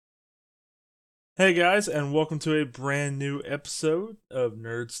Hey guys, and welcome to a brand new episode of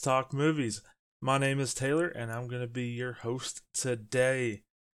Nerds Talk Movies. My name is Taylor, and I'm going to be your host today.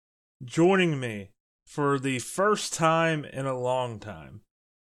 Joining me for the first time in a long time,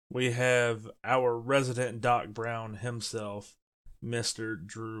 we have our resident Doc Brown himself, Mr.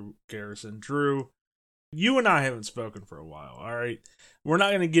 Drew Garrison. Drew, you and I haven't spoken for a while, alright? We're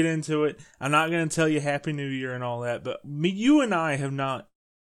not going to get into it. I'm not going to tell you Happy New Year and all that, but you and I have not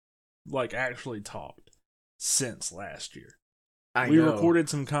actually talked since last year. I We know. recorded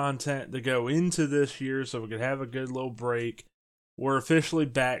some content to go into this year so we could have a good little break. We're officially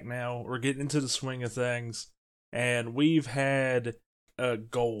back now. We're getting into the swing of things. And we've had a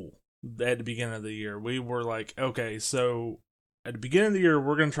goal at the beginning of the year. We were like, okay, so at the beginning of the year,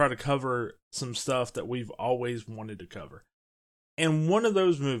 we're going to try to cover some stuff that we've always wanted to cover. And one of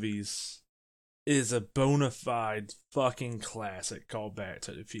those movies is a bona fide fucking classic called Back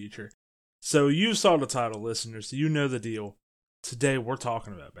to the Future. So you saw the title, listeners. You know the deal. Today we're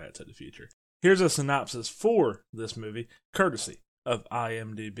talking about Back to the Future. Here's a synopsis for this movie, courtesy of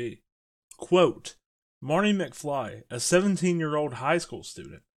IMDb. Quote, Marty McFly, a 17-year-old high school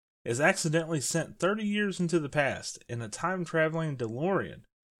student, is accidentally sent 30 years into the past in a time-traveling DeLorean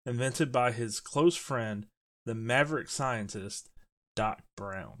invented by his close friend, the maverick scientist, Doc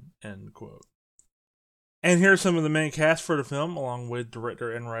Brown. End quote. And here's some of the main cast for the film, along with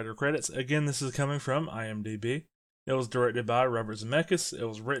director and writer credits. Again, this is coming from IMDb. It was directed by Robert Zemeckis. It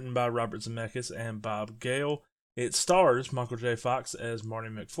was written by Robert Zemeckis and Bob Gale. It stars Michael J. Fox as Marty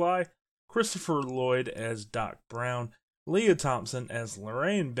McFly, Christopher Lloyd as Doc Brown, Leah Thompson as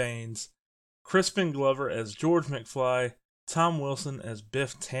Lorraine Baines, Crispin Glover as George McFly, Tom Wilson as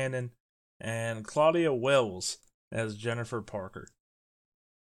Biff Tannen, and Claudia Wells as Jennifer Parker.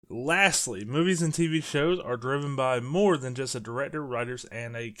 Lastly, movies and TV shows are driven by more than just a director, writers,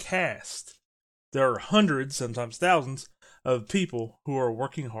 and a cast. There are hundreds, sometimes thousands, of people who are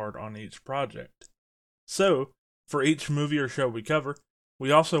working hard on each project. So, for each movie or show we cover, we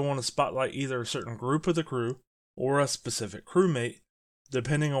also want to spotlight either a certain group of the crew or a specific crewmate,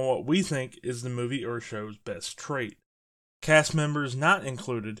 depending on what we think is the movie or show's best trait. Cast members not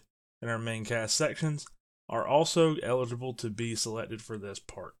included in our main cast sections are also eligible to be selected for this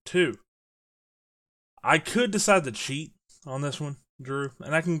part too. I could decide to cheat on this one, Drew,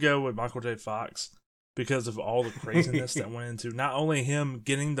 and I can go with Michael J. Fox because of all the craziness that went into not only him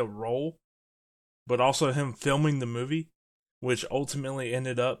getting the role, but also him filming the movie, which ultimately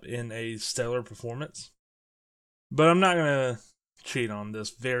ended up in a stellar performance. But I'm not going to cheat on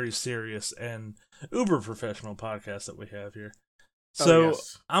this very serious and uber professional podcast that we have here. Oh, So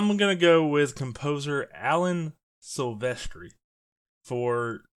yes. I'm going to go with composer Alan Silvestri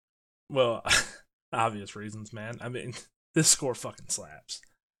for, well, obvious reasons, man. I mean, this score fucking slaps.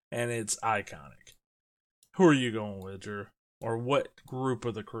 And it's iconic. Who are you going with, Drew? Or what group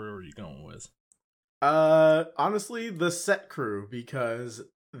of the crew are you going with? Honestly, the set crew, because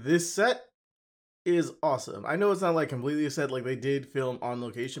this set is awesome. I know it's not like completely a set, like they did film on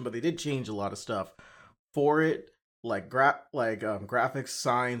location, but they did change a lot of stuff for it, like graphics,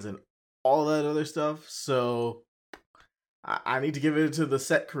 signs, and all that other stuff. So I need to give it to the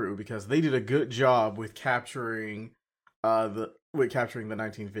set crew because they did a good job with capturing the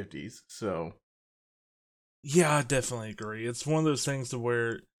 1950s. So Yeah, I definitely agree. It's one of those things to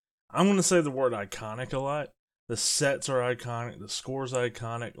where I'm going to say the word iconic a lot. The sets are iconic, the score's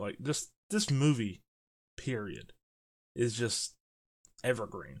iconic. Like, just this movie, period, is just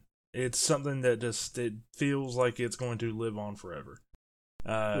evergreen. It's something that it feels like it's going to live on forever.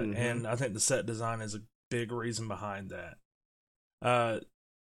 And I think the set design is a big reason behind that.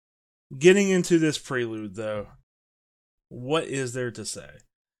 Getting into this prelude, though, what is there to say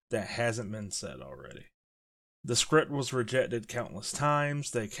that hasn't been said already? The script was rejected countless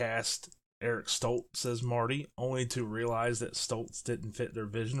times. They cast Eric Stoltz as Marty, only to realize that Stoltz didn't fit their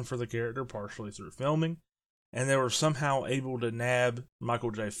vision for the character, partially through filming, and they were somehow able to nab Michael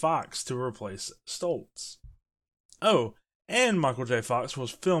J. Fox to replace Stoltz. Oh, and Michael J. Fox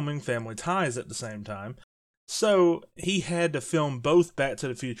was filming Family Ties at the same time, so he had to film both Back to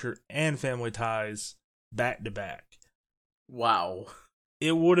the Future and Family Ties back to back. wow.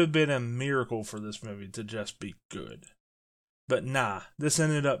 It would have been a miracle for this movie to just be good. But nah, this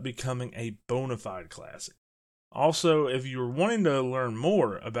ended up becoming a bona fide classic. Also, if you were wanting to learn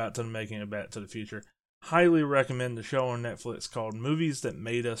more about the making of Back to the Future, highly recommend the show on Netflix called Movies That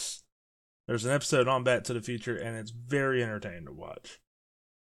Made Us. There's an episode on Back to the Future, and it's very entertaining to watch.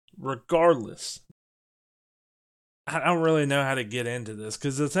 Regardless, I don't really know how to get into this,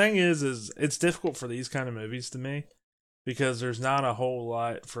 because the thing is it's difficult for these kind of movies to me, because there's not a whole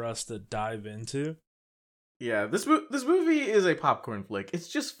lot for us to dive into. Yeah, this movie is a popcorn flick. It's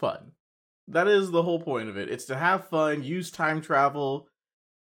just fun. That is the whole point of it. It's to have fun, use time travel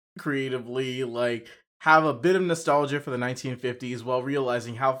creatively, like have a bit of nostalgia for the 1950s while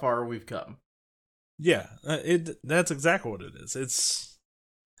realizing how far we've come. Yeah, that's exactly what it is. It's,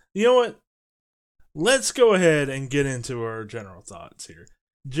 you know what? Let's go ahead and get into our general thoughts here.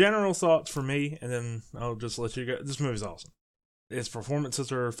 General thoughts for me, and then I'll just let you go. This movie's awesome. Its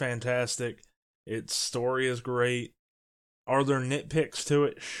performances are fantastic. Its story is great. Are there nitpicks to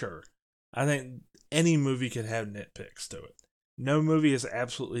it? Sure. I think any movie could have nitpicks to it. No movie is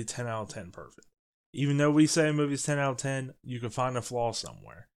absolutely 10 out of 10 perfect. Even though we say a movie's 10 out of 10, you can find a flaw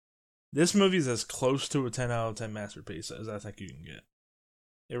somewhere. This movie's as close to a 10 out of 10 masterpiece as I think you can get.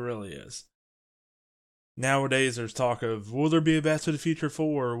 It really is. Nowadays, there's talk of, will there be a Back to the Future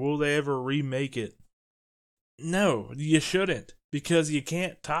 4? Will they ever remake it? No, you shouldn't, because you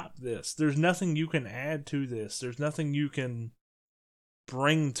can't top this. There's nothing you can add to this. There's nothing you can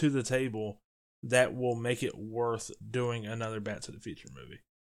bring to the table that will make it worth doing another Back to the Future movie.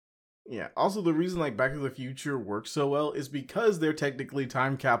 Yeah, also the reason like Back to the Future works so well is because they're technically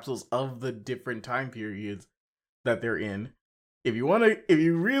time capsules of the different time periods that they're in. If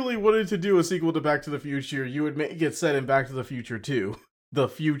you really wanted to do a sequel to Back to the Future, you would make it set in Back to the Future 2. The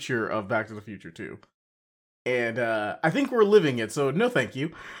future of Back to the Future 2. And I think we're living it, so no thank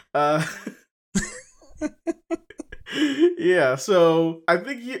you. Yeah, so I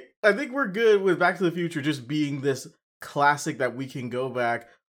think we're good with Back to the Future just being this classic that we can go back,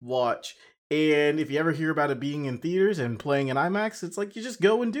 watch, and if you ever hear about it being in theaters and playing in IMAX, it's like you just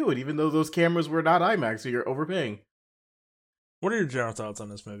go and do it, even though those cameras were not IMAX, so you're overpaying. What are your general thoughts on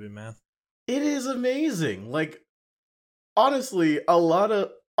this movie, man? It is amazing. Like, honestly,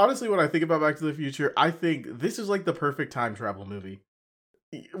 when I think about Back to the Future, I think this is like the perfect time travel movie.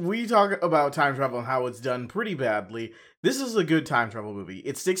 We talk about time travel and how it's done pretty badly. This is a good time travel movie.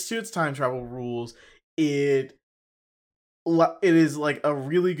 It sticks to its time travel rules. It is like a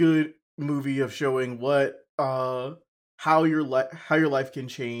really good movie of showing how your life can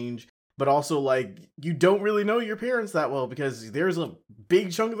change, but also like you don't really know your parents that well because there's a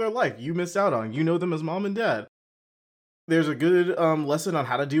big chunk of their life you missed out on. You know them as mom and dad. There's a good lesson on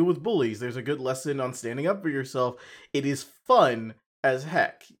how to deal with bullies. There's a good lesson on standing up for yourself. It is fun as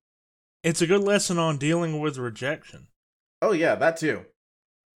heck. It's a good lesson on dealing with rejection. Oh yeah, that too.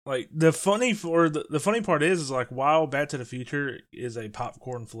 Like the funny part is like while Back to the Future is a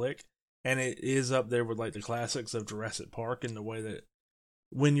popcorn flick, and it is up there with like the classics of Jurassic Park in the way that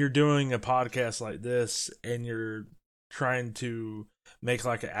when you're doing a podcast like this and you're trying to make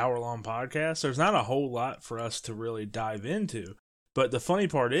like an hour-long podcast, there's not a whole lot for us to really dive into. But the funny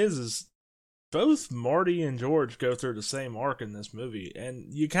part is both Marty and George go through the same arc in this movie,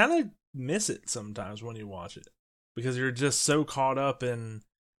 and you kind of miss it sometimes when you watch it because you're just so caught up in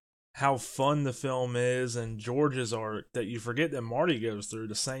how fun the film is and George's arc that you forget that Marty goes through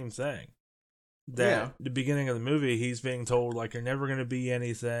the same thing. That the beginning of the movie, he's being told like you're never going to be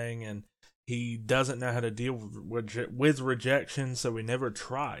anything, and he doesn't know how to deal with rejection, so he never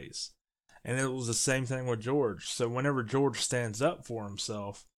tries. And it was the same thing with George. So whenever George stands up for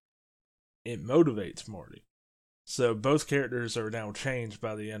himself, it motivates Marty. So both characters are now changed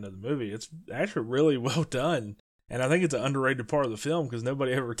by the end of the movie. It's actually really well done. And I think it's an underrated part of the film because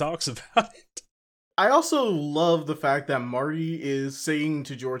nobody ever talks about it. I also love the fact that Marty is saying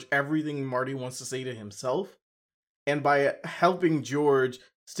to George everything Marty wants to say to himself. And by helping George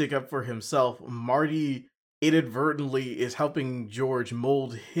stick up for himself, Marty inadvertently is helping George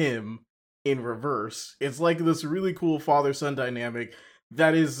mold him in reverse. It's like this really cool father-son dynamic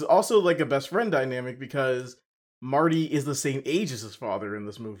that is also like a best friend dynamic because Marty is the same age as his father in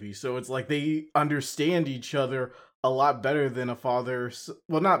this movie. So it's like they understand each other a lot better than a father.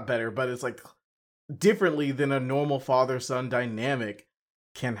 Well, not better, but it's like differently than a normal father-son dynamic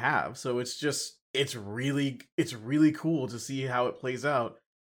can have. So it's really cool to see how it plays out.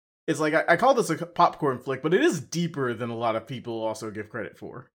 It's like I call this a popcorn flick, but it is deeper than a lot of people also give credit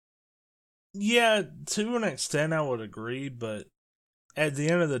for. Yeah, to an extent I would agree, but at the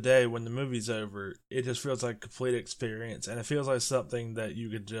end of the day, when the movie's over, it just feels like a complete experience, and it feels like something that you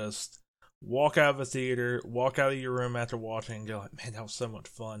could just walk out of a theater, walk out of your room after watching, and go like, man, that was so much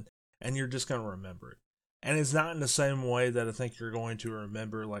fun, and you're just going to remember it. And it's not in the same way that I think you're going to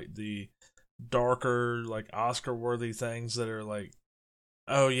remember like the darker, like Oscar-worthy things that are like,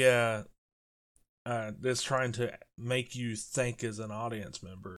 oh yeah, that's trying to make you think as an audience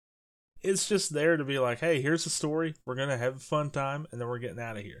member. It's just there to be like, hey, here's the story. We're going to have a fun time, and then we're getting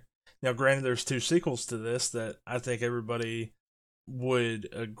out of here. Now, granted, there's 2 sequels to this that I think everybody would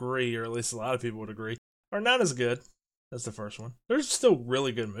agree, or at least a lot of people would agree, are not as good as the first one. They're still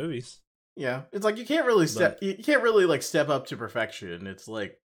really good movies. Yeah, it's like you can't really step up to perfection. It's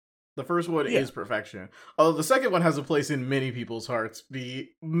like the first one is perfection. Although the second one has a place in many people's hearts,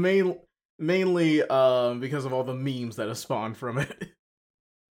 mainly because of all the memes that have spawned from it.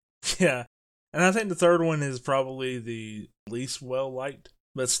 Yeah. And I think the third one is probably the least well liked,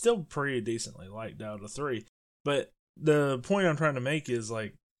 but still pretty decently liked out of the 3. But the point I'm trying to make is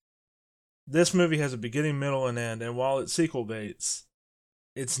like this movie has a beginning, middle, and end, and while it's sequel baits,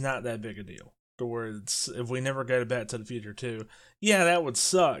 it's not that big a deal. To where it's, if we never get it Back to the Future 2, yeah, that would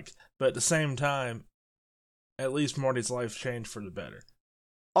suck. But at the same time, at least Marty's life changed for the better.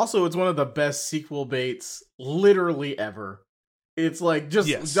 Also, it's one of the best sequel baits literally ever. It's like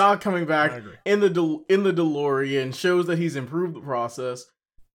just Doc coming back in the DeLorean shows that he's improved the process,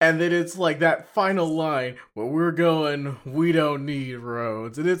 and then it's like that final line where we're going, we don't need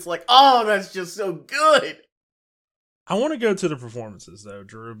roads, and it's like, oh, that's just so good. I want to go to the performances though,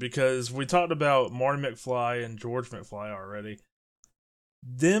 Drew, because we talked about Marty McFly and George McFly already.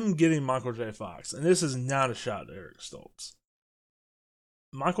 Them getting Michael J. Fox, and this is not a shot at Eric Stoltz.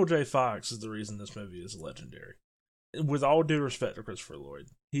 Michael J. Fox is the reason this movie is legendary. With all due respect to Christopher Lloyd,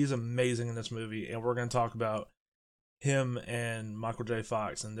 he's amazing in this movie, and we're going to talk about him and Michael J.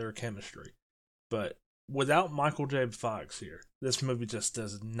 Fox and their chemistry. But without Michael J. Fox here, this movie just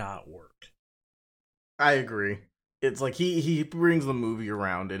does not work. I agree. It's like he brings the movie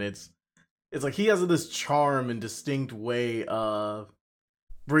around, and it's like he has this charm and distinct way of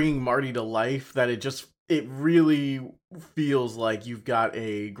bringing Marty to life that it really feels like you've got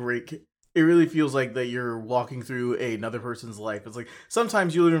a great. It really feels like that you're walking through another person's life. It's like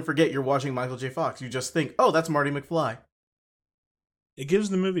sometimes you'll even forget you're watching Michael J. Fox. You just think, oh, that's Marty McFly. It gives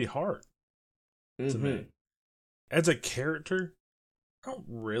the movie heart to me. As a character, I don't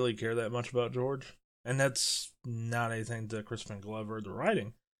really care that much about George. And that's not anything to Crispin Glover or the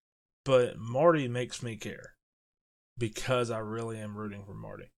writing. But Marty makes me care. Because I really am rooting for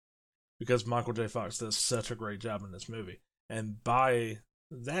Marty. Because Michael J. Fox does such a great job in this movie. And by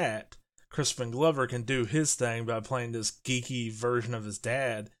that, Crispin Glover can do his thing by playing this geeky version of his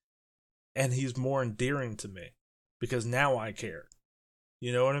dad, and he's more endearing to me because now I care.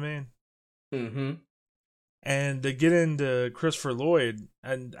 You know what I mean? Mm-hmm. And to get into Christopher Lloyd,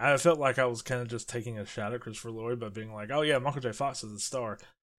 and I felt like I was kind of just taking a shot at Christopher Lloyd by being like, oh yeah, Michael J. Fox is the star.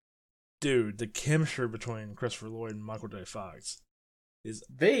 Dude, the chemistry between Christopher Lloyd and Michael J. Fox is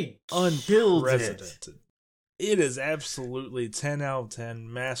unprecedented. It is absolutely 10 out of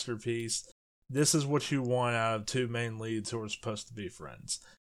 10, masterpiece. This is what you want out of 2 main leads who are supposed to be friends.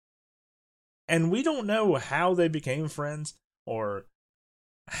 And we don't know how they became friends or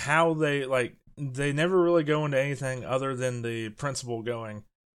how they never really go into anything other than the principal going,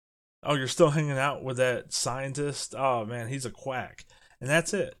 oh, you're still hanging out with that scientist? Oh man, he's a quack. And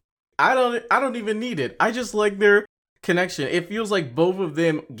that's it. I don't even need it. I just like their connection. It feels like both of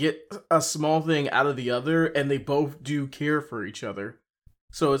them get a small thing out of the other, and they both do care for each other.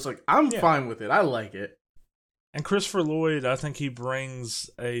 So it's like, I'm fine with it. I like it. And Christopher Lloyd, I think he brings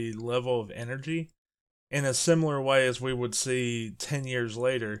a level of energy in a similar way as we would see 10 years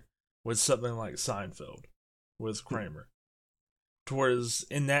later with something like Seinfeld with Kramer. Whereas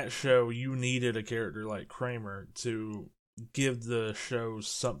in that show, you needed a character like Kramer to give the show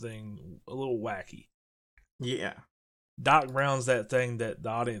something a little wacky. Yeah. Doc Brown's that thing that the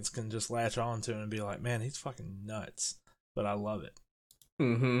audience can just latch on to and be like, man, he's fucking nuts. But I love it.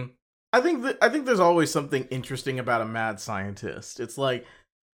 Mm-hmm. I think there's always something interesting about a mad scientist. It's like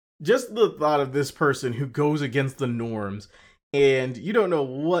just the thought of this person who goes against the norms, and you don't know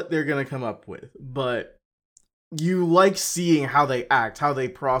what they're gonna come up with, but you like seeing how they act, how they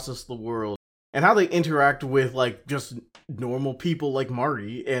process the world, and how they interact with like just normal people like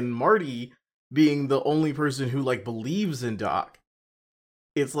Marty, and Marty being the only person who like believes in Doc.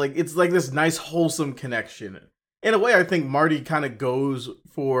 It's like this nice wholesome connection. In a way, I think Marty kind of goes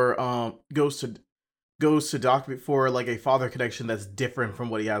to Doc for like a father connection that's different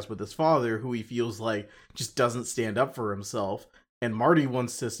from what he has with his father, who he feels like just doesn't stand up for himself, and Marty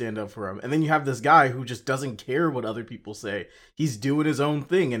wants to stand up for him. And then you have this guy who just doesn't care what other people say. He's doing his own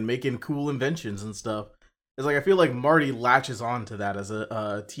thing and making cool inventions and stuff. It's like I feel like Marty latches on to that as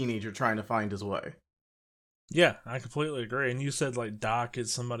a teenager trying to find his way. Yeah, I completely agree. And you said like Doc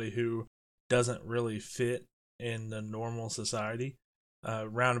is somebody who doesn't really fit in the normal society,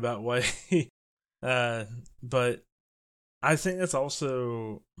 roundabout way. But I think that's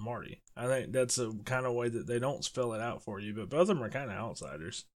also Marty. I think that's a kind of way that they don't spell it out for you, but both of them are kind of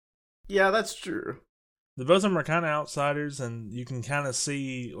outsiders. Yeah, that's true. The both of them are kind of outsiders, and you can kind of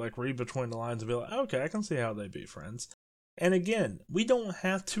see, like, read between the lines and be like, okay, I can see how they'd be friends. And again, we don't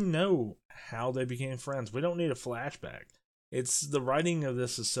have to know how they became friends. We don't need a flashback. It's the writing of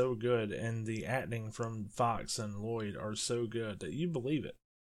this is so good, and the acting from Fox and Lloyd are so good that you believe it.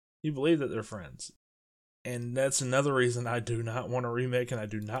 You believe that they're friends. And that's another reason I do not want a remake and I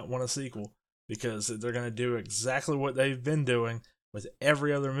do not want a sequel, because they're going to do exactly what they've been doing with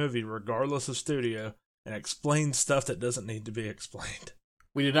every other movie, regardless of studio, and explain stuff that doesn't need to be explained.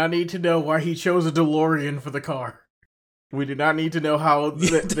 We do not need to know why he chose a DeLorean for the car. We do not need to know how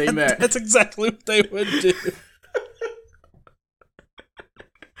they met. That's exactly what they would do.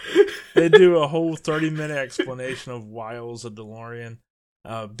 They do a whole 30-minute explanation of why it was a DeLorean.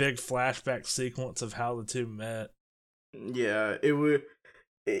 A big flashback sequence of how the two met. Yeah, it would.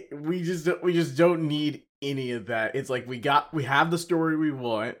 We just don't need any of that. It's like we have the story we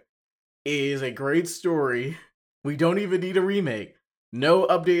want. It is a great story. We don't even need a remake. No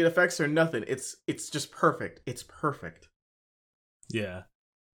updated effects or nothing. It's just perfect. It's perfect. Yeah.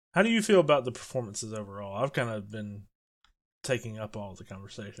 How do you feel about the performances overall? I've kind of been taking up all the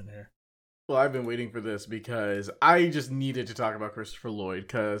conversation here. Well, I've been waiting for this because I just needed to talk about Christopher Lloyd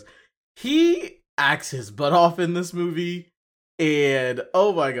because he acts his butt off in this movie. And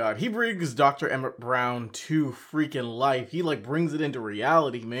oh my god, he brings Dr. Emmett Brown to freaking life. He like brings it into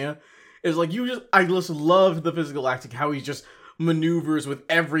reality, man. It's like I just love the physical acting, how he just maneuvers with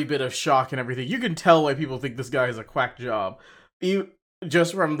every bit of shock and everything. You can tell why people think this guy is a quack job.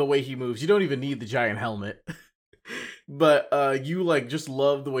 Just from the way he moves. You don't even need the giant helmet. But you like just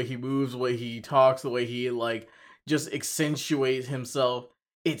love the way he moves, the way he talks, the way he like just accentuates himself.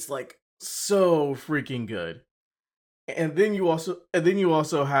 It's like so freaking good. And then you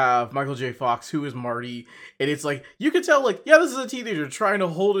also have Michael J. Fox, who is Marty, and it's like you can tell like, yeah, this is a teenager trying to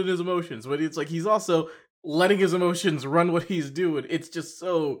hold in his emotions, but it's like he's also letting his emotions run what he's doing. It's just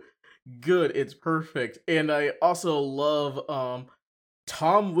so good. It's perfect. And I also love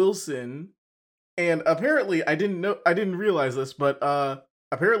Tom Wilson. And apparently, I didn't realize this, but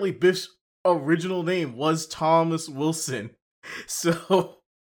apparently Biff's original name was Thomas Wilson. So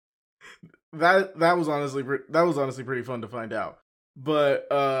that was honestly pretty fun to find out. But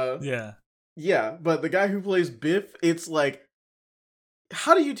yeah, but the guy who plays Biff, it's like,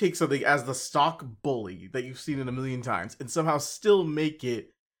 how do you take something as the stock bully that you've seen it a million times and somehow still make it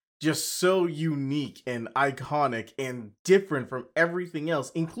just so unique and iconic and different from everything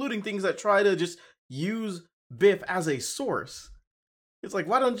else, including things that try to just use Biff as a source? It's like,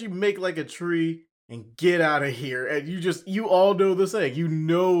 why don't you make like a tree and get out of here? And you all know the saying. You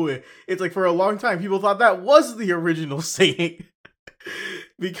know it. It's like for a long time, people thought that was the original saying.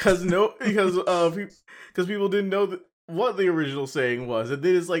 because people didn't know what the original saying was. And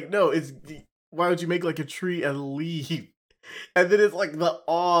then it's like, no, it's why don't you make like a tree and leave? And then it's like the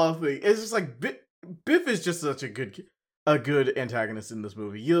awe thing. It's just like Biff is just such a good antagonist in this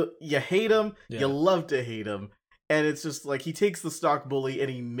movie. You hate him, you love to hate him, and it's just like he takes the stock bully and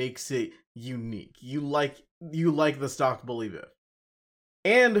he makes it unique. You like the stock bully Biff,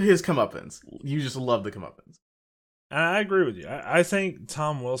 and his comeuppance. You just love the comeuppance. I agree with you. I think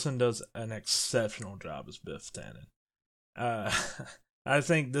Tom Wilson does an exceptional job as Biff Tannen. I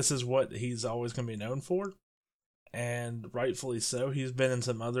think this is what he's always going to be known for. And rightfully so. He's been in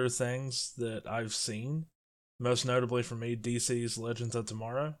some other things that I've seen. Most notably for me, DC's Legends of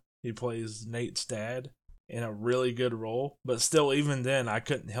Tomorrow. He plays Nate's dad in a really good role. But still, even then, I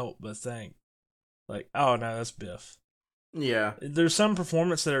couldn't help but think, like, oh no, that's Biff. Yeah. There's some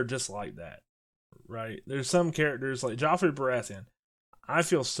performances that are just like that, right? There's some characters, like Joffrey Baratheon. I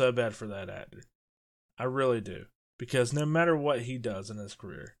feel so bad for that actor. I really do. Because no matter what he does in his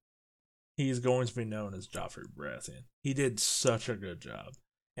career, he's going to be known as Joffrey Baratheon. He did such a good job.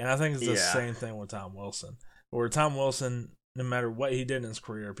 And I think it's the same thing with Tom Wilson. Where Tom Wilson, no matter what he did in his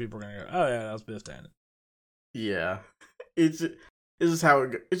career, people are going to go, oh yeah, that was Biff Tannen. Yeah. It's just how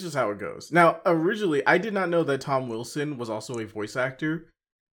it goes. Now, originally, I did not know that Tom Wilson was also a voice actor.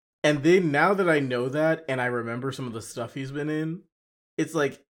 And then now that I know that, and I remember some of the stuff he's been in, it's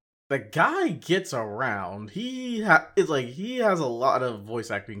like, the guy gets around. It's like he has a lot of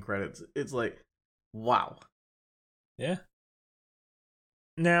voice acting credits. It's like, wow. Yeah.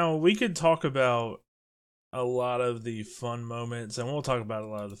 Now, we could talk about a lot of the fun moments, and we'll talk about a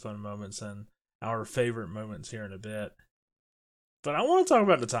lot of the fun moments and our favorite moments here in a bit. But I want to talk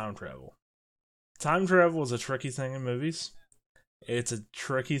about the time travel. Time travel is a tricky thing in movies. It's a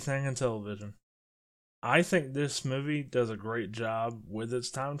tricky thing in television. I think this movie does a great job with its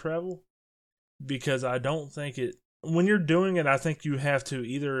time travel because I don't think when you're doing it, I think you have to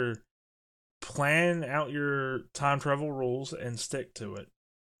either plan out your time travel rules and stick to it.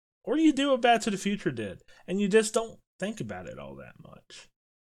 Or you do what Back to the Future did, and you just don't think about it all that much.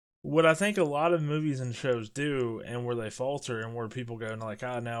 What I think a lot of movies and shows do, and where they falter, and where people go like,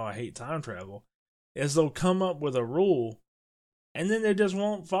 "Ah, now I hate time travel," is they'll come up with a rule, and then they just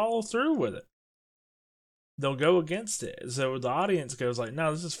won't follow through with it. They'll go against it. So the audience goes like,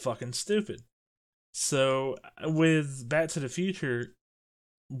 "No, this is fucking stupid." So with Back to the Future,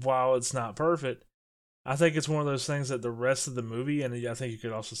 while it's not perfect, I think it's one of those things that the rest of the movie, and I think you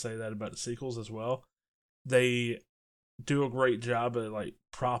could also say that about the sequels as well, they do a great job at like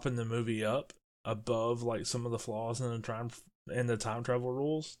propping the movie up above like some of the flaws in the time travel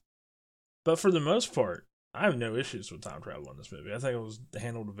rules. But for the most part, I have no issues with time travel in this movie. I think it was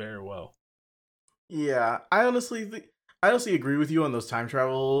handled very well. Yeah, I honestly agree with you on those time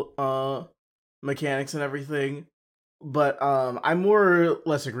travel mechanics and everything. But I more or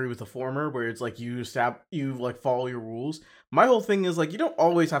less agree with the former, where it's like you like follow your rules. My whole thing is like you don't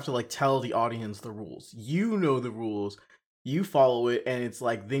always have to like tell the audience the rules. You know the rules, you follow it, and it's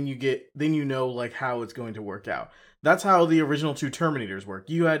like then you know like how it's going to work out. That's how the original two Terminators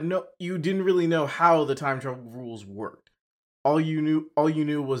worked. You didn't really know how the time travel rules worked. All you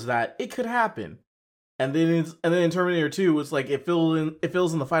knew was that it could happen. And then in Terminator 2, it's like it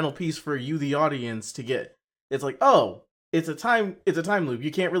fills in the final piece for you, the audience, to get. It's like, oh, it's a time loop.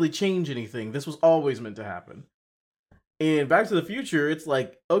 You can't really change anything. This was always meant to happen. In Back to the Future, it's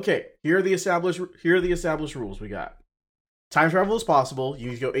like, okay, here are the established rules we got. Time travel is possible.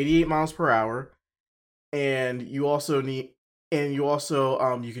 You go 88 miles per hour, and you can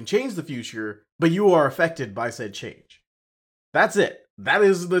change the future, but you are affected by said change. That's it. That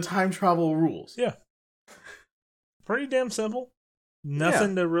is the time travel rules. Yeah. Pretty damn simple.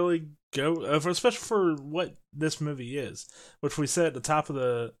 Nothing to really go, especially for what this movie is, which we said at the top of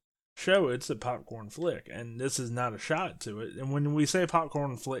the show, it's a popcorn flick, and this is not a shot to it. And when we say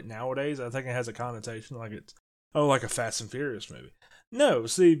popcorn flick nowadays, I think it has a connotation like it's, like a Fast and Furious movie. No,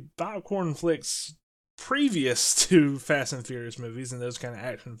 see, popcorn flicks previous to Fast and Furious movies and those kind of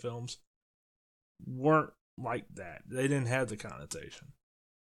action films weren't like that. They didn't have the connotation.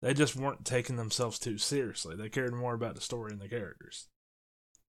 They just weren't taking themselves too seriously. They cared more about the story and the characters.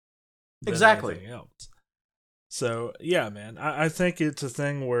 Exactly. Anything else. So, yeah, man. I think it's a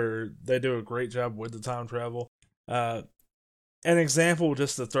thing where they do a great job with the time travel. An example,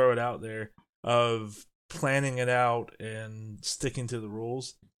 just to throw it out there, of planning it out and sticking to the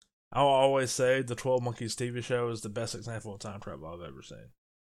rules. I'll always say the 12 Monkeys TV show is the best example of time travel I've ever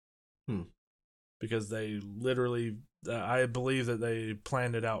seen. Because they literally, I believe that they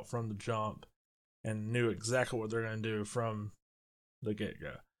planned it out from the jump and knew exactly what they're going to do from the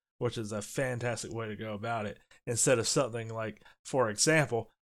get-go, which is a fantastic way to go about it, instead of something like, for example,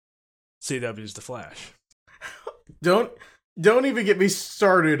 CW's The Flash. Don't even get me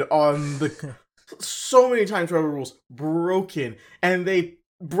started on the so many time travel rules broken, and they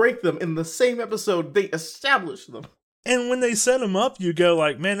break them in the same episode they establish them. And when they set them up, you go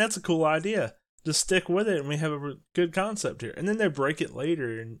like, man, that's a cool idea. Just stick with it, and we have a good concept here. And then they break it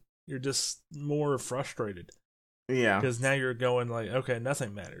later, and you're just more frustrated. Yeah. Because now you're going like, okay,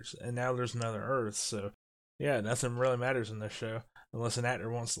 nothing matters. And now there's another Earth, so yeah, nothing really matters in this show. Unless an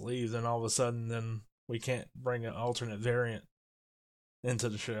actor wants to leave, then all of a sudden, then we can't bring an alternate variant into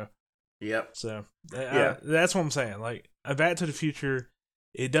the show. Yep. So, yeah, that's what I'm saying. Like, Back to the Future,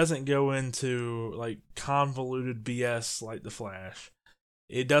 it doesn't go into like convoluted BS like The Flash.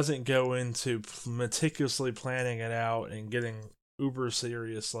 It doesn't go into meticulously planning it out and getting uber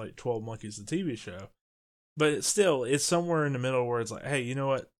serious like 12 Monkeys, the TV show. But it's somewhere in the middle where it's like, hey, you know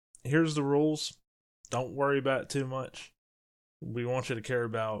what? Here's the rules. Don't worry about it too much. We want you to care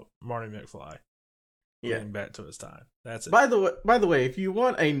about Marty McFly getting back to his time. That's it. By the way, if you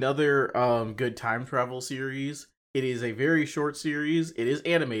want another good time travel series, it is a very short series. It is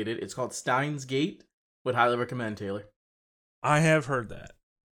animated. It's called Steins Gate. Would highly recommend, Taylor. I have heard that.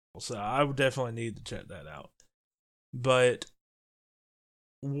 So I would definitely need to check that out. But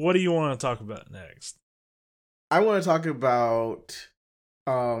what do you want to talk about next? I want to talk about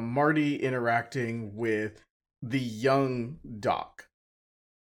Marty interacting with the young Doc.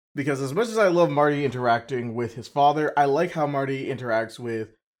 Because as much as I love Marty interacting with his father, I like how Marty interacts with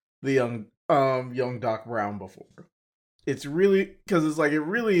the young Doc Brown before. It's really, because it's like, it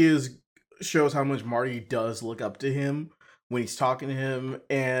really is, shows how much Marty does look up to him when he's talking to him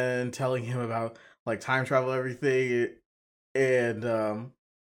and telling him about like time travel, everything, and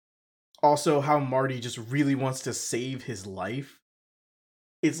also how Marty just really wants to save his life.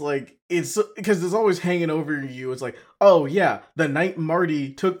 it's because it's always hanging over you. It's like, oh yeah, the night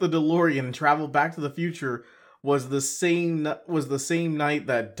Marty took the DeLorean and traveled back to the future was the same night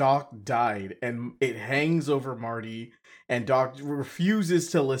that Doc died, and it hangs over Marty, and Doc refuses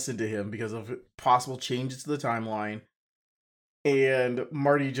to listen to him because of possible changes to the timeline, and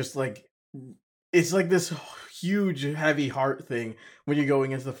Marty just like it's like this huge heavy heart thing when you're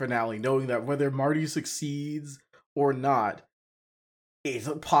going into the finale, knowing that whether Marty succeeds or not, it's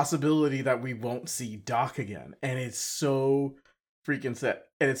a possibility that we won't see Doc again, and it's so freaking sad.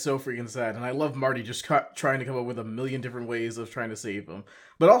 And it's so freaking sad. And I love Marty just trying to come up with a million different ways of trying to save him.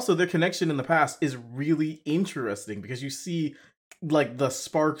 But also, their connection in the past is really interesting because you see like the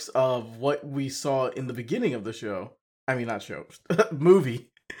sparks of what we saw in the beginning of the show. I mean, not show, movie.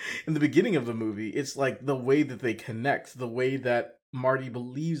 In the beginning of the movie, it's like the way that they connect, the way that Marty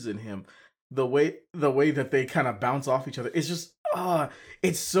believes in him, the way that they kind of bounce off each other. It's just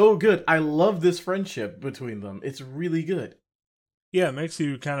it's so good. I love this friendship between them. It's really good. Yeah, it makes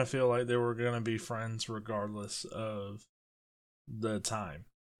you kind of feel like they were going to be friends regardless of the time.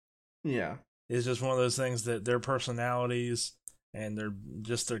 Yeah. It's just one of those things that their personalities and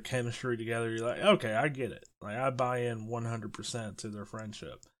their chemistry together, you're like, okay, I get it. Like, I buy in 100% to their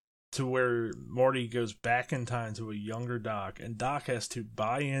friendship. To where Marty goes back in time to a younger Doc, and Doc has to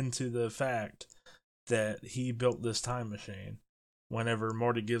buy into the fact that he built this time machine. Whenever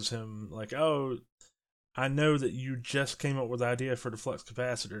Marty gives him, like, oh, I know that you just came up with the idea for the flux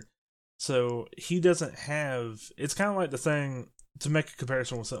capacitor. So he doesn't have... It's kind of like the thing, to make a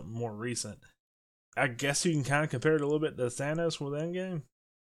comparison with something more recent, I guess you can kind of compare it a little bit to Thanos with Endgame.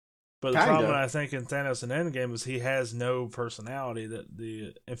 But the problem I think in Thanos and Endgame is he has no personality that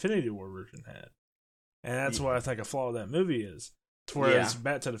the Infinity War version had. And that's what I think a flaw of that movie is. Whereas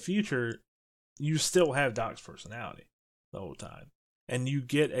Back to the Future, you still have Doc's personality the whole time. And you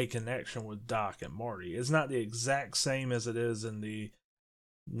get a connection with Doc and Marty. It's not the exact same as it is in the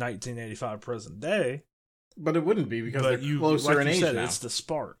 1985 present day. But it wouldn't be because they're closer in age now. It's the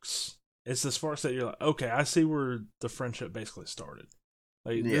sparks. It's the sparks that you're like, okay, I see where the friendship basically started.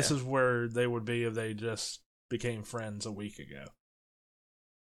 Like, this is where they would be if they just became friends a week ago.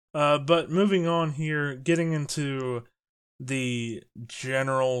 But moving on here, getting into the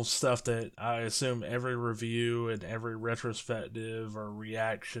general stuff that I assume every review and every retrospective or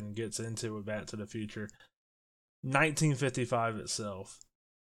reaction gets into with Back to the Future. 1955 itself.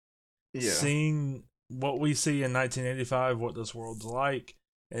 Yeah. Seeing what we see in 1985, what this world's like,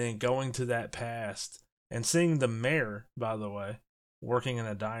 and then going to that past, and seeing the mayor, by the way, working in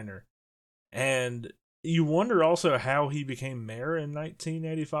a diner. And you wonder also how he became mayor in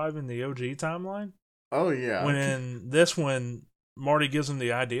 1985 in the OG timeline. Oh, yeah. When in this one, Marty gives him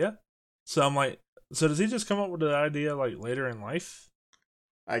the idea. So I'm like, so does he just come up with the idea like later in life?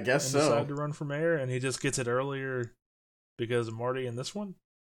 I guess so. Decide to run for mayor, and he just gets it earlier because of Marty in this one?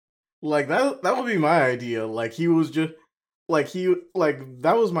 Like, that would be my idea. Like, he was just...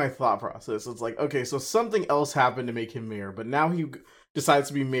 that was my thought process. It's like, okay, so something else happened to make him mayor, but now he decides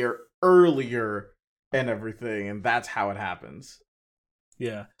to be mayor earlier and everything, and that's how it happens.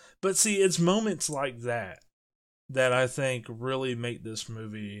 Yeah. But see, it's moments like that I think really make this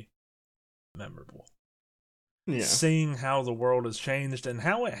movie memorable. Yeah. Seeing how the world has changed and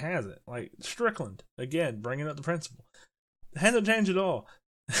how it hasn't. Like, Strickland, again, bringing up the principle. It hasn't changed at all.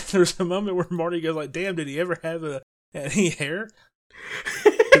 There's a moment where Marty goes like, damn, did he ever have any hair?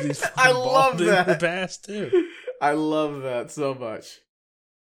 I love that. In the past, too. I love that so much.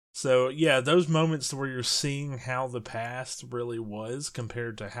 So, yeah, those moments where you're seeing how the past really was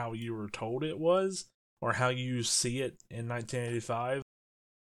compared to how you were told it was, or how you see it in 1985,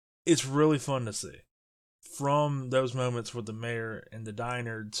 it's really fun to see. From those moments with the mayor and the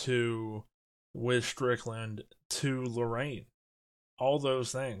diner to with Strickland to Lorraine. All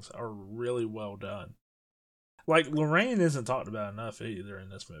those things are really well done. Like, Lorraine isn't talked about enough either in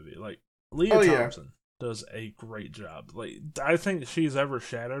this movie. Like, Leah Thompson does a great job. Like, I think she's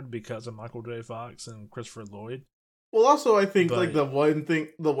overshadowed because of Michael J. Fox and Christopher Lloyd. Well, also, I think like the one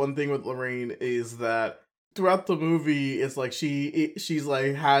thing with Lorraine is that throughout the movie, it's like she's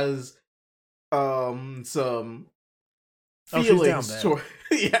like has some feelings.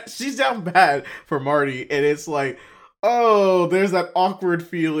 She's down bad for Marty, and it's like, oh, there's that awkward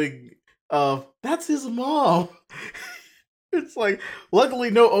feeling of that's his mom. It's like,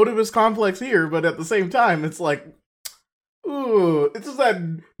 luckily no Oedipus complex here, but at the same time, it's like, ooh, it's just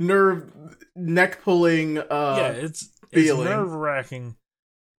that neck pulling it's nerve wracking.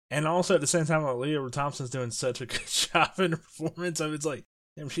 And also at the same time, like, Leah Thompson's doing such a good job in the performance. I mean, it's like,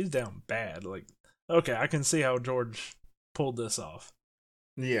 damn, she's down bad. Like, okay, I can see how George pulled this off.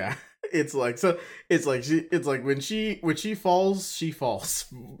 Yeah. It's like so it's like when she falls, she falls.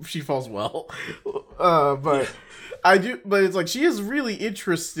 She falls well. Yeah. But it's like she is really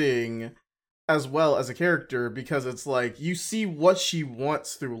interesting as well as a character because it's like you see what she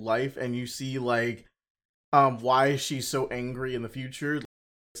wants through life and you see like why she's so angry in the future.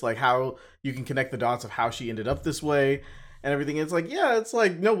 It's like how you can connect the dots of how she ended up this way and everything. It's like, yeah, it's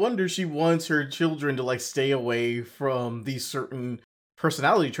like no wonder she wants her children to like stay away from these certain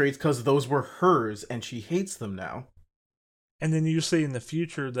personality traits because those were hers and she hates them now. And then you see in the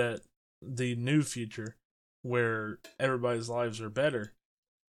future that the new future where everybody's lives are better,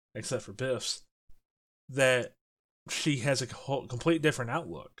 except for Biff's, that she has a complete different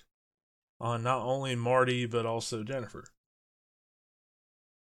outlook on not only Marty but also Jennifer.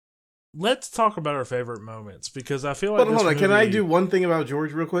 Let's talk about our favorite moments because I feel like Hold on. Can I do one thing about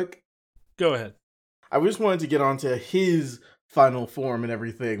George real quick? Go ahead. I just wanted to get onto his final form and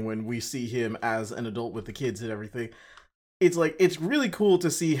everything when we see him as an adult with the kids and everything. It's like it's really cool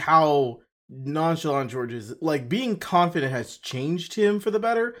to see how nonchalant George is. Like being confident has changed him for the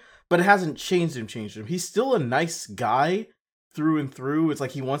better, but it hasn't changed him. He's still a nice guy through and through. It's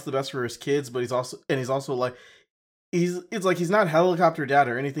like he wants the best for his kids, but he's also like it's like he's not helicopter dad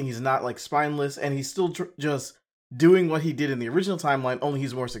or anything. He's not like spineless, and he's still just doing what he did in the original timeline. Only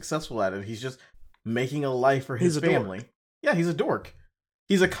he's more successful at it. He's just making a life for his family. Dork. Yeah, he's a dork.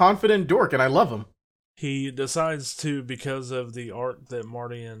 He's a confident dork, and I love him. He decides to, because of the arc that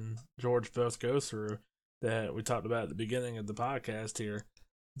Marty and George both go through, that we talked about at the beginning of the podcast here,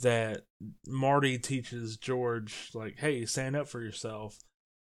 that Marty teaches George, like, hey, stand up for yourself.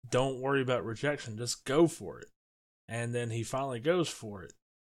 Don't worry about rejection. Just go for it. And then he finally goes for it.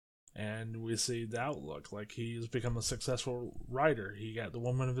 And we see the outlook. Like, he's become a successful writer. He got the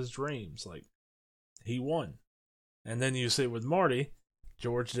woman of his dreams. Like, he won. And then you see with Marty,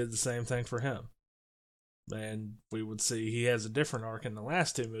 George did the same thing for him. And we would see he has a different arc in the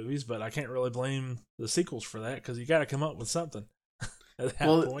last two movies, but I can't really blame the sequels for that because you got to come up with something at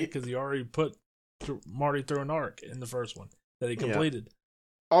that point because you already put Marty through an arc in the first one that he completed.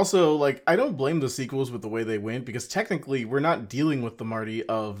 Yeah. Also, like, I don't blame the sequels with the way they went because technically we're not dealing with the Marty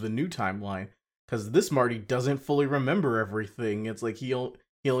of the new timeline because this Marty doesn't fully remember everything. It's like he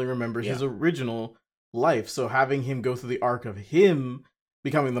only remembers his original life. So having him go through the arc of him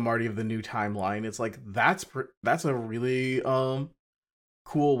becoming the Marty of the new timeline, it's like that's a really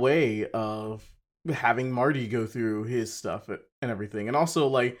cool way of having Marty go through his stuff and everything. And also,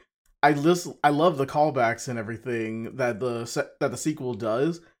 like, I love the callbacks and everything that the sequel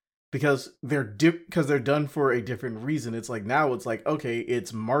does because they're done for a different reason. It's like now it's like, okay,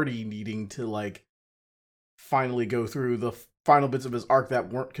 it's Marty needing to like finally go through the final bits of his arc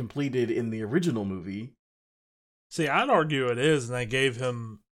that weren't completed in the original movie. See, I'd argue it is, and they gave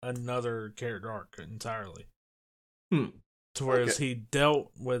him another character arc entirely. To whereas he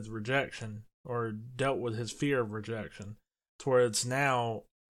dealt with rejection, or dealt with his fear of rejection, to where it's now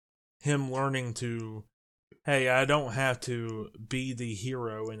him learning to, hey, I don't have to be the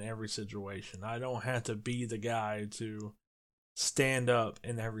hero in every situation. I don't have to be the guy to stand up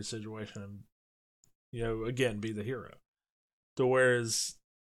in every situation and, you know, again, be the hero. To whereas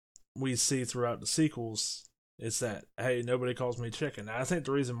we see throughout the sequels, it's that, hey, nobody calls me chicken. Now, I think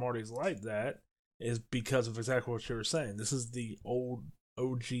the reason Marty's like that is because of exactly what you were saying. This is the old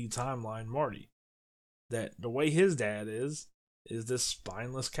OG timeline Marty. That the way his dad is this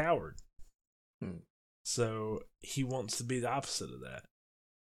spineless coward. So he wants to be the opposite of that.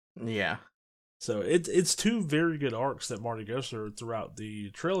 Yeah. So it's two very good arcs that Marty goes through throughout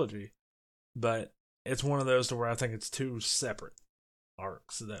the trilogy, but it's one of those to where I think it's two separate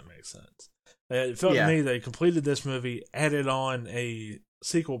arcs, if that makes sense. It felt to me they completed this movie, added on a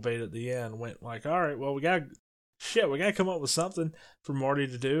sequel bait at the end, went like, all right, well, we got to come up with something for Marty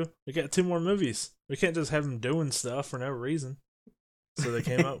to do. We got 2 more movies. We can't just have him doing stuff for no reason. So they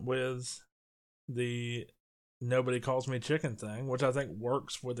came up with the nobody calls me chicken thing, which I think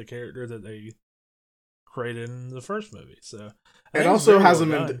works with the character that they created in the first movie. So it also has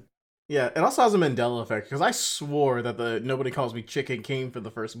it also has a Mandela effect because I swore that the nobody calls me chicken came for the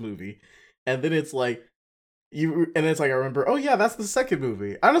first movie, and then it's like I remember, oh yeah, that's the second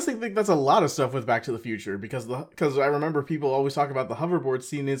movie. I honestly think that's a lot of stuff with Back to the Future because I remember people always talk about the hoverboard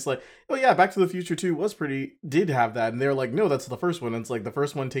scene. It's like, oh yeah, Back to the Future 2 did have that, and they're like, no, that's the first one. And it's like the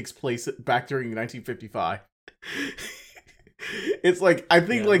first one takes place back during 1955. It's like I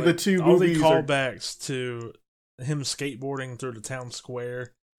think like the two movies all the callbacks to him skateboarding through the town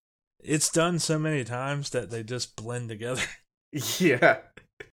square. It's done so many times that they just blend together. Yeah.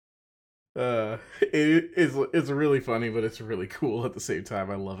 It's really funny, but it's really cool at the same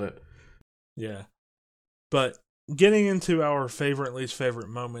time. I love it. Yeah. But getting into our favorite, least favorite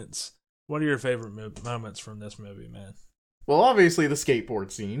moments, what are your favorite moments from this movie, man? Well, obviously the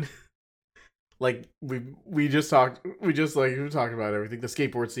skateboard scene. Like we were talking about everything. The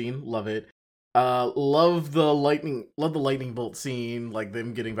skateboard scene, love it. Love the lightning bolt scene, like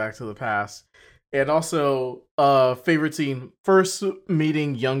them getting back to the past. And also, favorite scene, first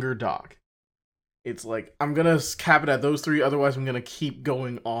meeting younger Doc. It's like I'm gonna cap it at those three, otherwise I'm gonna keep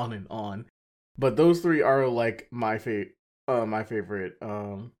going on and on. But those three are like my favorite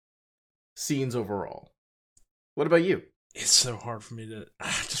scenes overall. What about you? It's so hard for me to. I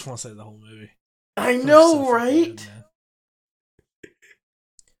just want to say the whole movie. I It was know, so freaking right? good, man.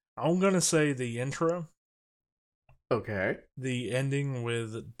 I'm gonna say the intro, Okay. the ending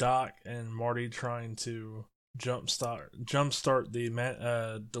with Doc and Marty trying to jumpstart the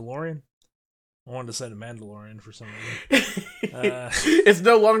DeLorean. I wanted to say the Mandalorian for some reason. It's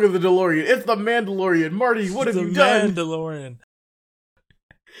no longer the DeLorean. It's the Mandalorian. Marty, what have you done? The Mandalorian.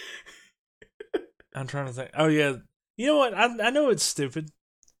 I'm trying to think. Oh yeah, you know what? I know it's stupid,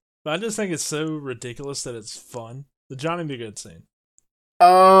 but I just think it's so ridiculous that it's fun. The Johnny B. Good scene.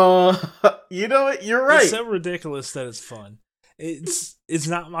 You know what? You're right. It's so ridiculous that it's fun. It's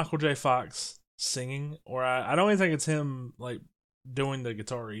not Michael J. Fox singing, or I don't even think it's him like doing the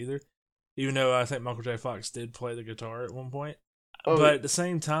guitar either. Even though I think Michael J. Fox did play the guitar at one point, but at the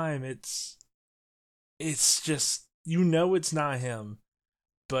same time, it's just it's not him,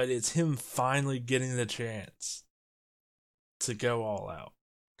 but it's him finally getting the chance to go all out.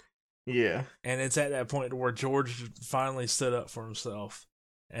 Yeah. And it's at that point where George finally stood up for himself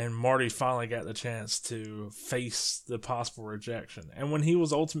and Marty finally got the chance to face the possible rejection. And when he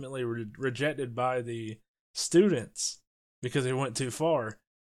was ultimately rejected by the students because he went too far,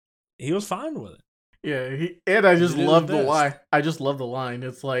 he was fine with it. Yeah, and I just love the line. I just love the line.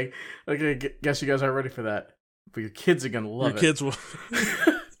 It's like, okay, guess you guys aren't ready for that, but your kids are gonna love it. Your kids will.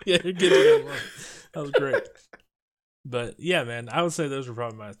 Yeah, your kids are gonna love it. That was great. But yeah, man, I would say those were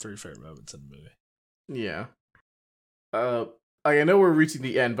probably my three favorite moments in the movie. Yeah. I know we're reaching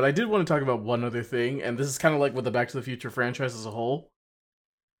the end, but I did want to talk about one other thing, and this is kind of like with the Back to the Future franchise as a whole.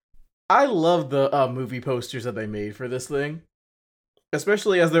 I love the movie posters that they made for this thing,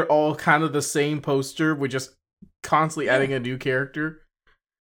 especially as they're all kind of the same poster with just constantly adding a new character.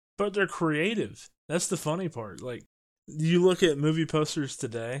 But they're creative. That's the funny part. Like, you look at movie posters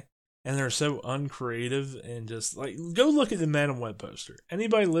today, and they're so uncreative and just like, go look at the Madam Web poster.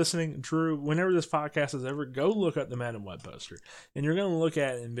 Anybody listening, Drew, whenever this podcast is over, go look at the Madam Web poster. And you're going to look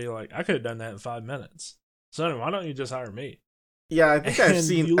at it and be like, I could have done that in 5 minutes. So why don't you just hire me? Yeah, I think I've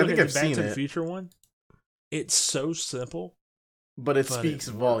seen you look I think at I've the Back seen to it. the Future one. It's so simple. But it speaks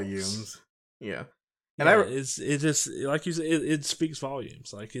volumes. Yeah. And yeah, it just, like you said, it speaks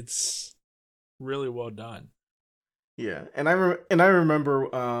volumes. Like, it's really well done. Yeah, and I remember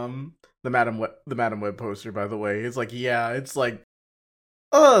the Madam Web poster. By the way, it's like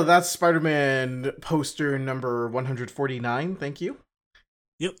oh, that's Spider-Man poster number 149. Thank you.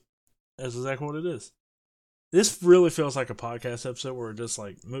 Yep, that's exactly what it is. This really feels like a podcast episode where just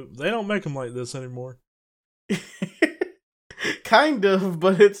like they don't make them like this anymore. Kind of,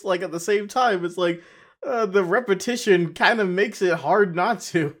 but it's like at the same time, it's like the repetition kind of makes it hard not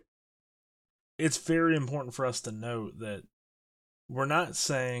to. It's very important for us to note that we're not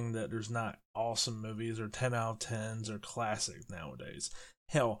saying that there's not awesome movies or 10 out of 10s or classics nowadays.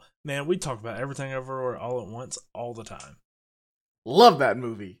 Hell, man, we talk about Everything Everywhere All at Once all the time. Love that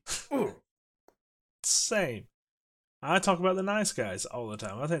movie. Same. I talk about The Nice Guys all the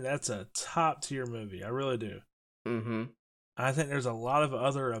time. I think that's a top tier movie. I really do. Mm-hmm. I think there's a lot of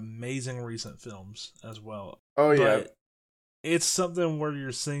other amazing recent films as well. Oh, yeah. But it's something where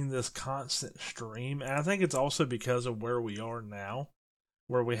you're seeing this constant stream, and I think it's also because of where we are now,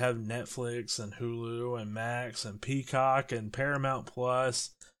 where we have Netflix and Hulu and Max and Peacock and Paramount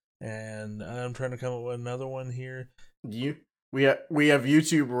Plus, and I'm trying to come up with another one here. We have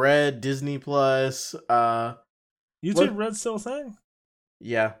YouTube Red, Disney Plus. YouTube Red's still a thing?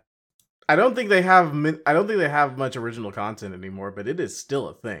 Yeah, I don't think they have much original content anymore, but it is still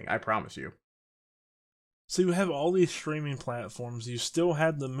a thing. I promise you. So you have all these streaming platforms. You still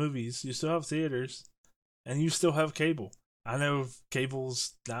have the movies. You still have theaters, and you still have cable. I know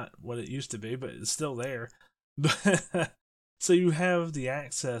cable's not what it used to be, but it's still there. So you have the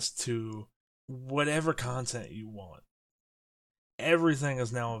access to whatever content you want. Everything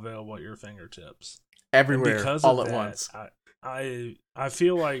is now available at your fingertips. Everywhere, all at once. I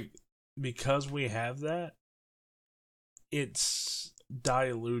feel like because we have that, it's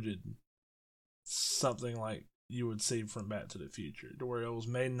diluted something like you would see from Back to the Future, to where it was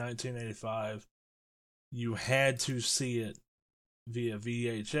made in 1985. You had to see it via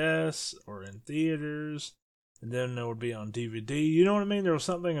VHS or in theaters, and then it would be on DVD. You know what I mean? There was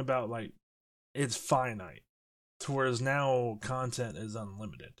something about, like, it's finite, to whereas now content is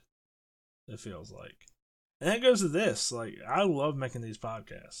unlimited, it feels like. And that goes to this. Like, I love making these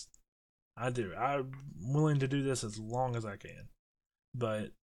podcasts. I do. I'm willing to do this as long as I can.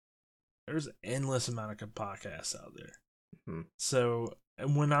 But there's an endless amount of podcasts out there. Mm-hmm. So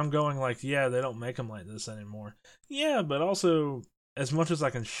when I'm going like, yeah, they don't make them like this anymore. Yeah, but also, as much as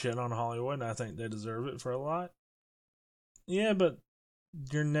I can shit on Hollywood, and I think they deserve it for a lot. Yeah, but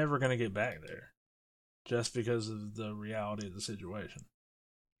you're never going to get back there. Just because of the reality of the situation.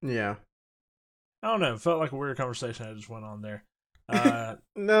 Yeah. I don't know. It felt like a weird conversation I just went on there.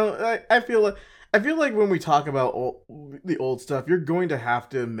 No, I feel like when we talk about the old stuff, you're going to have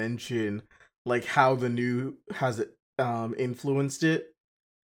to mention like how the new has it influenced it.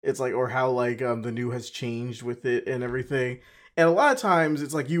 It's like, or how like the new has changed with it and everything. And a lot of times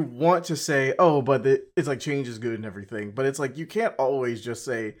it's like you want to say, oh, but it's like change is good and everything. But it's like you can't always just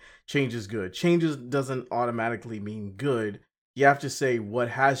say change is good. Changes doesn't automatically mean good. You have to say what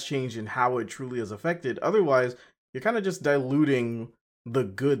has changed and how it truly has affected. Otherwise, you're kind of just diluting the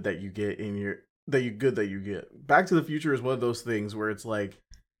good that you get in your that you get. Back to the Future is one of those things where it's like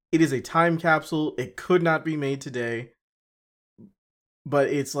it is a time capsule. It could not be made today, but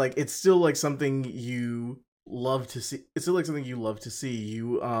it's like it's still like something you love to see. It's still like something you love to see.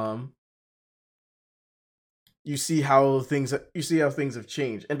 You see how things have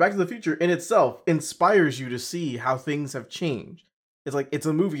changed. And Back to the Future in itself inspires you to see how things have changed. It's like it's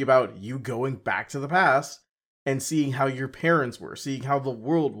a movie about you going back to the past and seeing how your parents were, seeing how the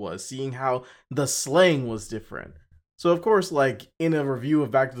world was, seeing how the slang was different. So of course, like in a review of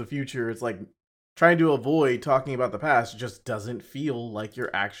Back to the Future, it's like trying to avoid talking about the past just doesn't feel like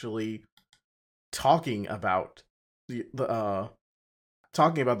you're actually talking about the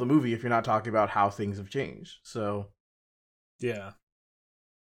movie if you're not talking about how things have changed. So yeah.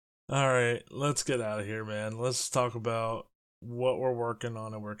 All right, let's get out of here, man. Let's talk about what we're working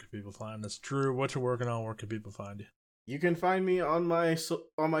on and where can people find us. Drew, what you're working on, where can people find you? You can find me on my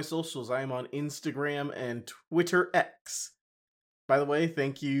socials. I am on Instagram and Twitter X. By the way,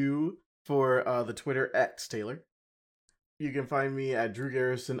 thank you for the Twitter X, Taylor. You can find me at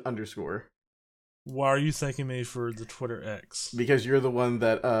DrewGarrison_. Why are you thanking me for the Twitter X? Because you're the one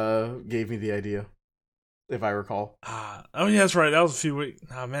that gave me the idea, if I recall. Oh yeah, that's right. That was a few weeks.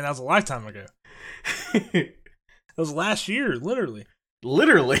 Oh man, that was a lifetime ago. It was last year, literally.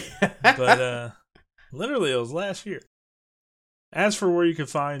 Literally. But literally, it was last year. As for where you can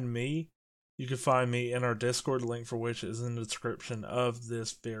find me in our Discord, link for which is in the description of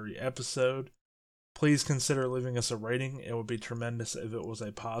this very episode. Please consider leaving us a rating. It would be tremendous if it was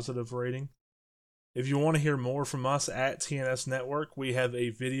a positive rating. If you want to hear more from us at TNS Network, we have a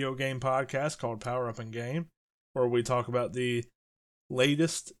video game podcast called Power Up and Game, where we talk about the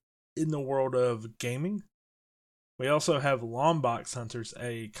latest in the world of gaming. We also have Longbox Hunters,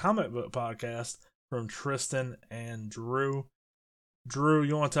 a comic book podcast from Tristan and Drew. Drew,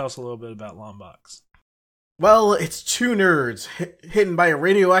 you want to tell us a little bit about Longbox? Well, it's two nerds hidden by a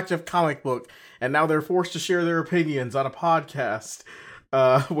radioactive comic book, and now they're forced to share their opinions on a podcast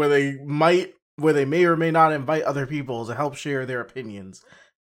where they may or may not invite other people to help share their opinions.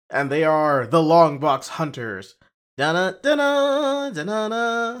 And they are the Longbox Hunters. Da-na, da-na,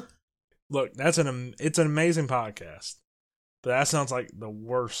 da-na-na. Look, it's an amazing podcast, but that sounds like the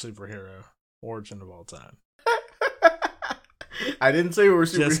worst superhero origin of all time. I didn't say we were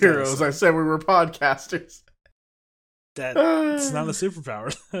superheroes. I said we were podcasters. It's not a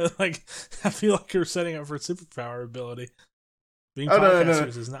superpower. Like, I feel like you're setting up for a superpower ability. Being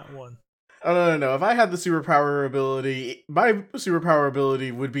podcasters is not one. Oh, no. If I had the superpower ability, my superpower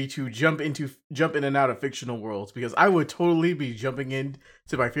ability would be to jump in and out of fictional worlds, because I would totally be jumping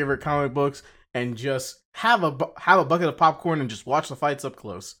into my favorite comic books and just have a bucket of popcorn and just watch the fights up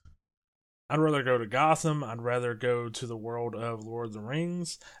close. I'd rather go to Gotham. I'd rather go to the world of Lord of the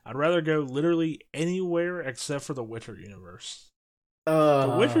Rings. I'd rather go literally anywhere except for the Witcher universe.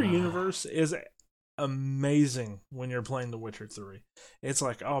 The Witcher universe is amazing when you're playing The Witcher 3. It's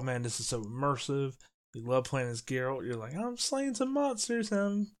like, oh man, this is so immersive. You love playing as Geralt. You're like, I'm slaying some monsters and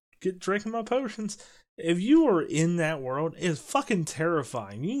I'm drinking my potions. If you are in that world, it's fucking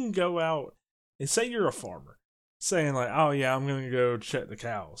terrifying. You can go out and say you're a farmer, saying like, oh yeah, I'm gonna go check the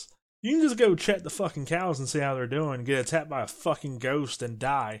cows. You can just go check the fucking cows and see how they're doing, get attacked by a fucking ghost and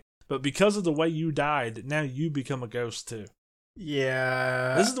die. But because of the way you died, now you become a ghost too.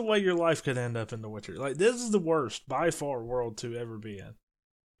 Yeah. This is the way your life could end up in The Witcher. Like, this is the worst, by far, world to ever be in.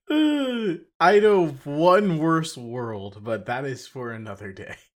 I know one worse world, but that is for another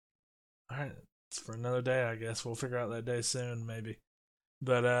day. Alright, it's for another day, I guess. We'll figure out that day soon, maybe.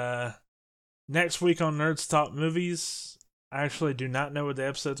 But, next week on Nerds Talk Movies, I actually do not know what the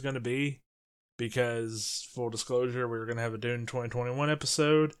episode's going to be, because, full disclosure, we were going to have a Dune 2021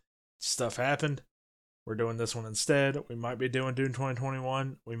 episode. Stuff happened. We're doing this one instead. We might be doing Dune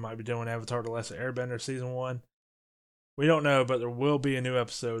 2021. We might be doing Avatar: The Last Airbender Season 1. We don't know, but there will be a new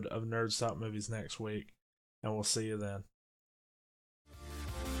episode of Nerds Talk Movies next week, and we'll see you then.